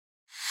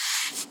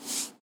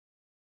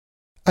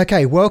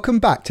Okay, welcome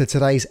back to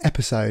today's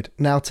episode.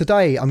 Now,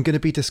 today I'm going to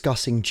be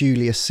discussing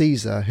Julius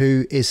Caesar,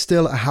 who is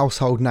still a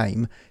household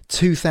name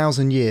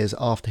 2,000 years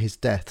after his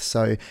death.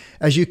 So,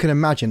 as you can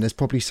imagine, there's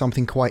probably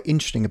something quite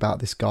interesting about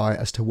this guy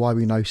as to why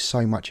we know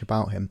so much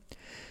about him.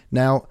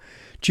 Now,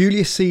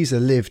 Julius Caesar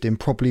lived in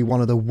probably one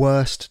of the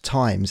worst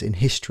times in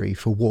history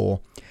for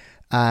war.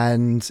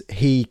 And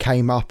he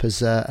came up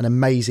as an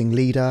amazing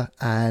leader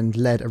and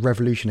led a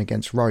revolution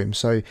against Rome.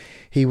 So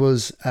he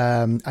was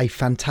a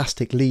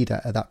fantastic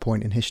leader at that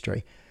point in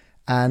history.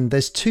 And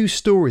there's two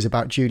stories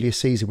about Julius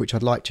Caesar which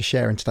I'd like to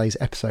share in today's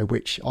episode,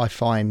 which I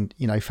find,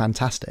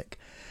 fantastic.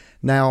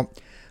 Now,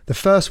 the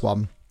first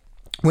one,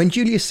 when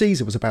Julius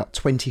Caesar was about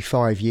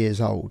 25 years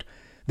old,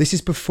 this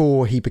is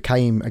before he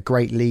became a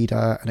great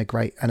leader and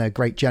a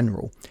great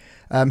general.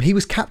 He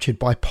was captured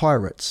by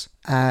pirates,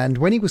 and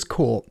when he was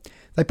caught,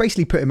 they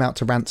basically put him out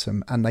to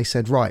ransom, and they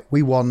said, right,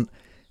 we want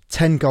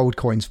 10 gold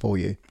coins for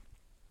you.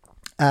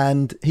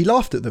 And he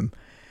laughed at them.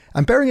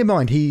 And bearing in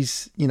mind,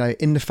 he's,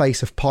 in the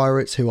face of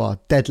pirates who are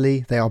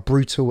deadly, they are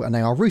brutal, and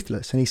they are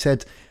ruthless. And he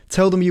said,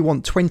 tell them you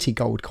want 20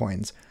 gold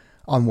coins.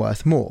 I'm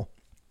worth more.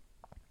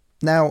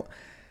 Now,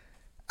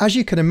 as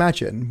you can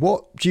imagine,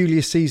 what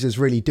Julius Caesar's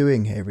really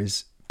doing here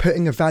is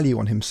putting a value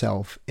on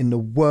himself in the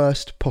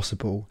worst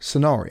possible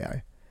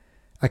scenario.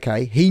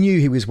 Okay, he knew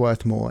he was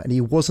worth more, and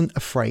he wasn't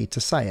afraid to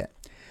say it.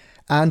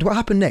 And what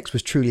happened next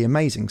was truly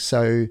amazing.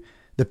 So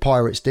the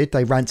pirates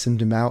they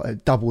ransomed him out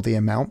at double the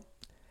amount,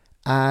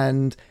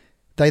 and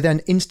they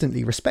then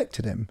instantly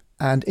respected him.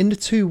 And in the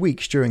 2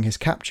 weeks during his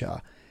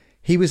capture,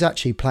 he was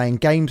actually playing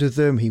games with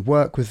them, he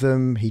worked with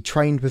them, he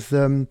trained with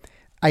them,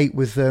 ate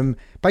with them.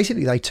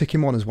 Basically, they took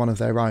him on as one of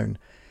their own.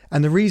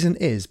 And the reason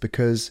is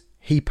because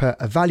he put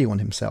a value on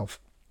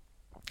himself.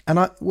 And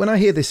when I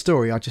hear this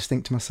story, I just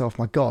think to myself,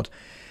 my God,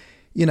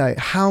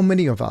 how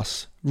many of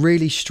us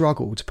really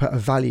struggle to put a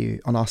value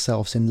on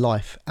ourselves in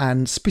life,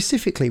 and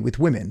specifically with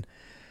women?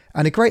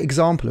 And a great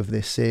example of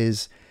this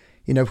is,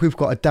 if we've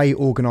got a date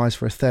organised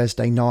for a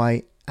Thursday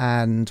night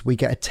and we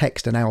get a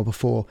text an hour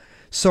before,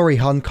 sorry,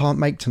 hun, can't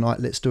make tonight,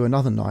 let's do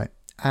another night.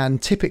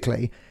 And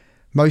typically,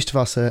 most of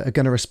us are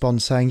going to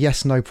respond saying,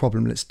 yes, no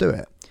problem, let's do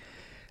it.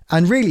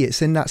 And really,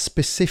 it's in that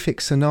specific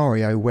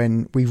scenario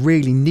when we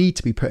really need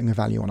to be putting a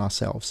value on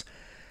ourselves.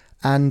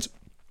 And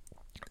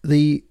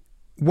the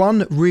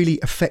one really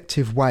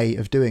effective way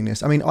of doing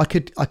this, I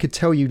could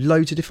tell you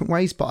loads of different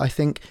ways, but I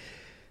think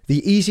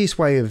the easiest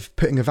way of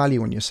putting a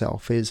value on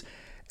yourself is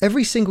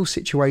every single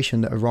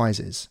situation that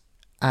arises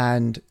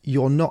and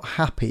you're not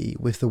happy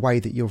with the way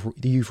that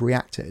you've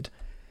reacted,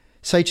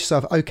 say to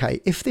yourself,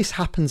 okay, if this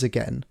happens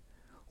again,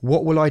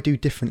 what will I do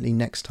differently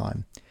next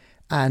time?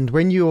 And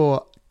when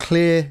you're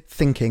clear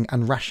thinking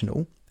and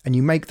rational, and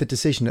you make the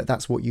decision that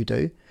that's what you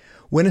do,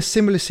 when a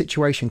similar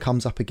situation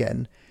comes up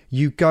again,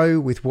 you go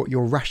with what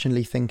you're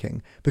rationally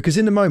thinking, because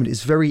in the moment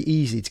it's very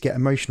easy to get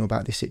emotional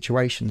about this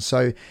situation.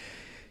 So,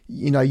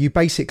 you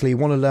basically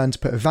want to learn to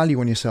put a value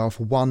on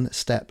yourself one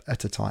step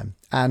at a time.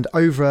 And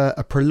over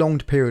a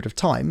prolonged period of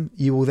time,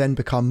 you will then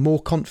become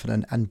more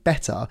confident and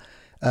better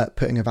at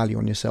putting a value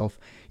on yourself.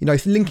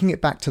 Linking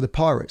it back to the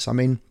pirates,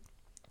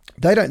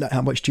 they don't know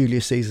how much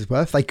Julius Caesar's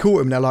worth. They caught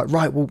him, they're like,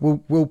 right,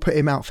 we'll put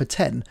him out for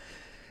 10.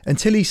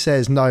 Until he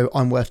says, no,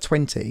 I'm worth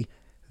 20.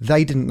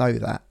 They didn't know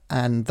that.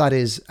 And that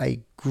is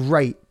a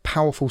great,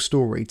 powerful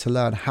story to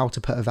learn how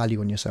to put a value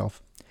on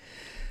yourself.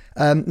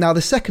 Now,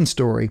 the second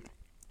story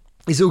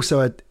is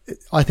also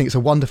I think it's a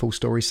wonderful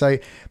story. So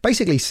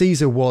basically,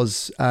 Caesar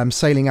was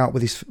sailing out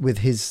with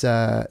his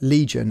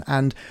legion,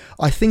 and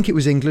I think it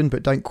was England,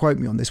 but don't quote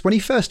me on this. When he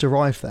first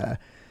arrived there,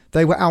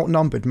 they were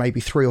outnumbered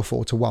maybe 3 or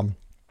 4 to 1.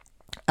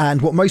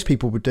 And what most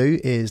people would do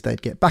is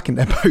they'd get back in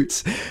their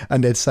boats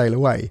and they'd sail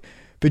away.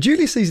 But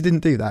Julius Caesar didn't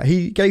do that.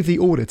 He gave the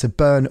order to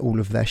burn all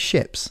of their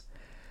ships.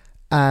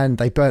 And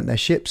they burnt their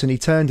ships, and he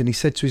turned and he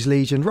said to his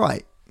legion,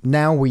 right,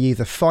 now we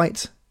either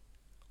fight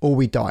or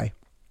we die.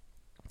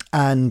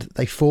 And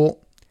they fought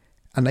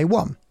and they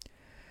won.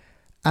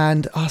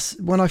 And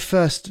when I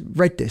first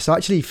read this, I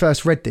actually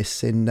first read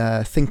this in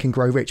Think and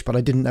Grow Rich, but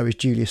I didn't know it was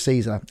Julius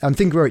Caesar. And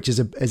Think and Grow Rich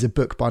is a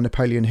book by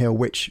Napoleon Hill,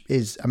 which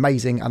is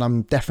amazing, and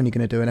I'm definitely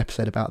going to do an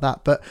episode about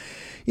that. But,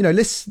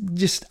 let's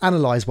just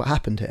analyse what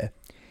happened here.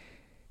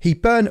 He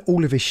burned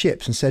all of his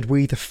ships and said,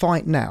 we either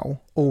fight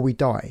now or we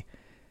die.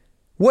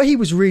 What he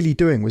was really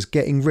doing was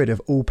getting rid of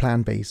all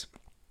plan Bs.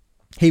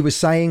 He was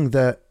saying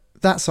that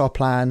that's our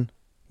plan,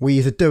 we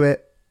either do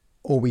it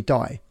or we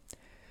die.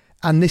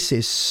 And this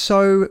is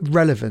so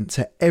relevant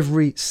to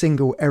every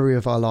single area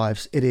of our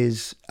lives. It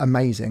is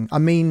amazing.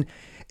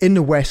 In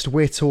the West,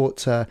 we're taught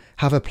to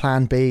have a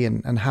plan B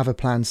and have a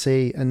plan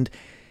C. And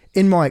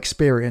in my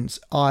experience,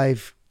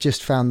 I've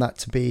just found that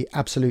to be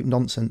absolute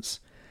nonsense.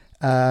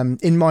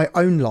 In my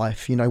own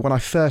life, when I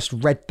first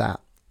read that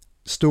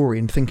story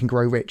in Think and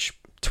Grow Rich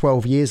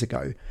 12 years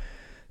ago,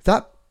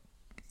 that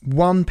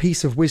one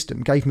piece of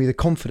wisdom gave me the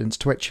confidence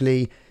to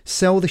actually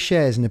sell the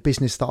shares in a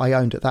business that I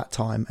owned at that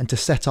time and to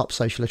set up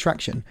Social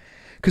Attraction.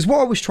 Because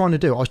what I was trying to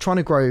do, I was trying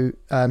to grow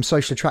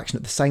Social Attraction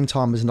at the same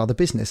time as another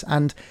business.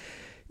 And,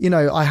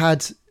 I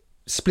had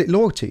split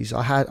loyalties.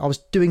 I was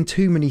doing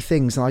too many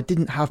things and I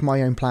didn't have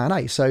my own plan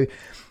A. So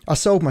I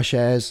sold my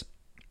shares,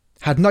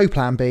 had no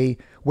plan B,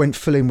 went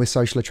full in with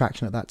Social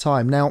Attraction at that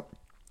time. Now,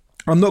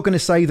 I'm not going to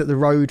say that the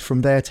road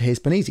from there to here has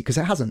been easy, because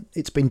it hasn't.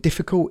 It's been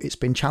difficult. It's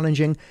been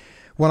challenging.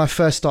 When I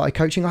first started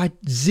coaching, I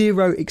had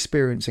zero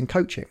experience in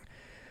coaching.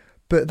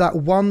 But that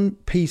one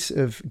piece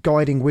of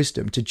guiding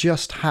wisdom to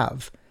just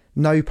have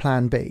no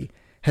plan B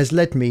has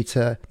led me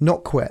to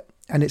not quit.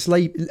 And it's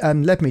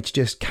led me to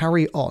just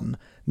carry on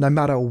no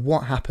matter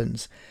what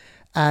happens.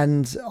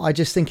 And I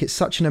just think it's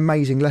such an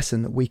amazing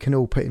lesson that we can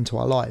all put into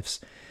our lives.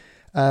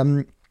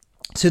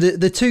 So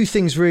the two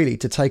things really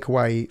to take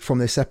away from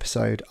this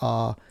episode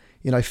are,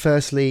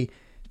 firstly,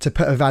 to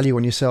put a value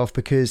on yourself,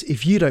 because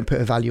if you don't put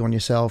a value on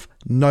yourself,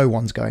 no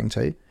one's going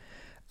to.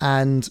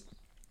 And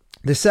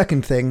the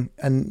second thing,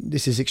 and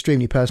this is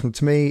extremely personal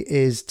to me,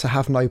 is to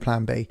have no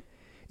plan B.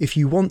 If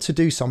you want to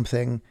do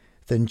something,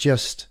 then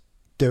just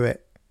do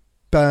it.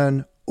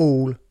 Burn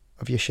all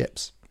of your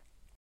ships.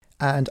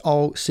 And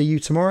I'll see you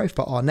tomorrow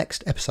for our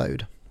next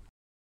episode.